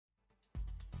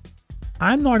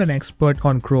I'm not an expert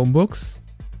on Chromebooks,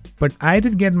 but I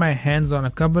did get my hands on a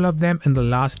couple of them in the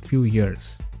last few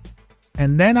years.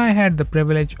 And then I had the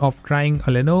privilege of trying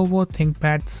a Lenovo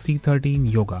ThinkPad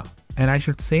C13 Yoga, and I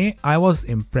should say I was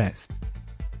impressed.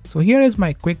 So here is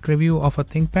my quick review of a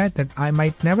ThinkPad that I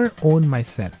might never own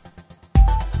myself.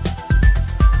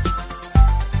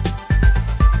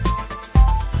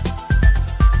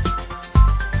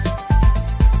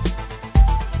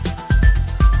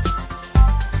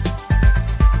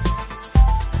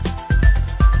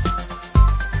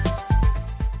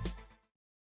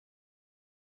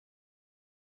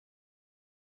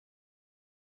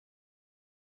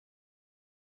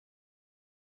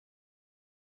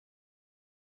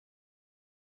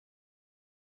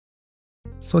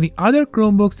 So the other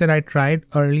Chromebooks that I tried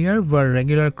earlier were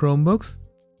regular Chromebooks.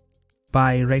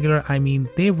 By regular, I mean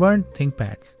they weren't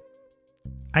ThinkPads.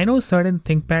 I know certain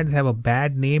ThinkPads have a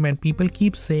bad name and people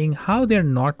keep saying how they're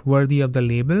not worthy of the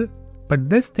label,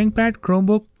 but this ThinkPad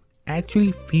Chromebook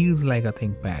actually feels like a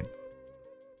ThinkPad.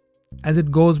 As it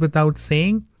goes without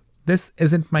saying, this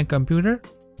isn't my computer,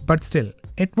 but still,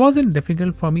 it wasn't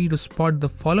difficult for me to spot the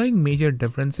following major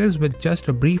differences with just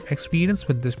a brief experience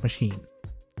with this machine.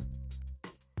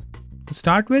 To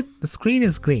start with, the screen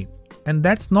is great, and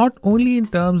that's not only in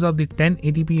terms of the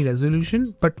 1080p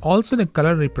resolution but also the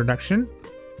color reproduction,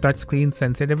 touchscreen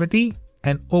sensitivity,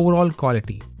 and overall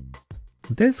quality.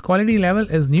 This quality level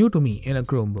is new to me in a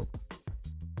Chromebook.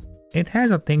 It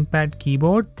has a ThinkPad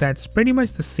keyboard that's pretty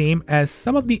much the same as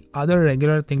some of the other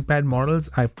regular ThinkPad models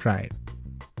I've tried.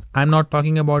 I'm not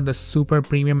talking about the super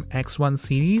premium X1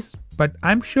 series, but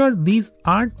I'm sure these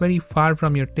aren't very far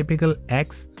from your typical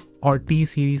X or T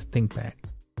series ThinkPad.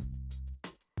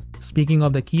 Speaking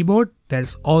of the keyboard,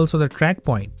 there's also the track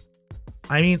point.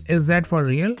 I mean, is that for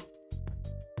real?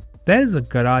 There's a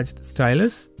garaged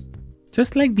stylus,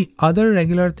 just like the other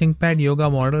regular ThinkPad Yoga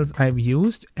models I've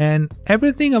used, and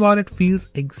everything about it feels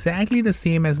exactly the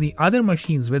same as the other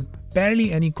machines with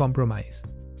barely any compromise.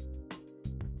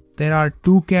 There are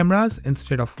two cameras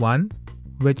instead of one,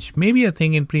 which may be a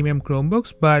thing in premium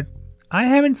Chromebooks, but I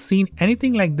haven't seen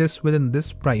anything like this within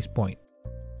this price point.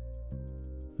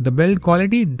 The build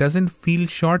quality doesn't feel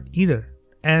short either,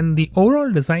 and the overall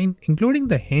design, including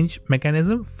the hinge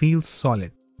mechanism, feels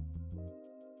solid.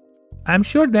 I'm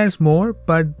sure there's more,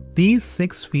 but these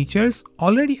 6 features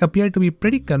already appear to be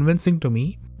pretty convincing to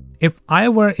me if I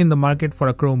were in the market for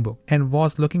a Chromebook and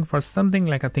was looking for something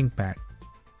like a ThinkPad.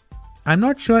 I'm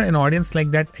not sure an audience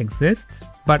like that exists,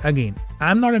 but again,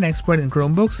 I'm not an expert in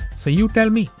Chromebooks, so you tell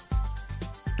me.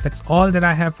 That's all that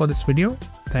I have for this video.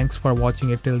 Thanks for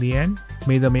watching it till the end.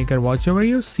 May the maker watch over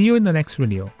you. See you in the next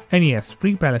video. And yes,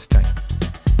 free Palestine.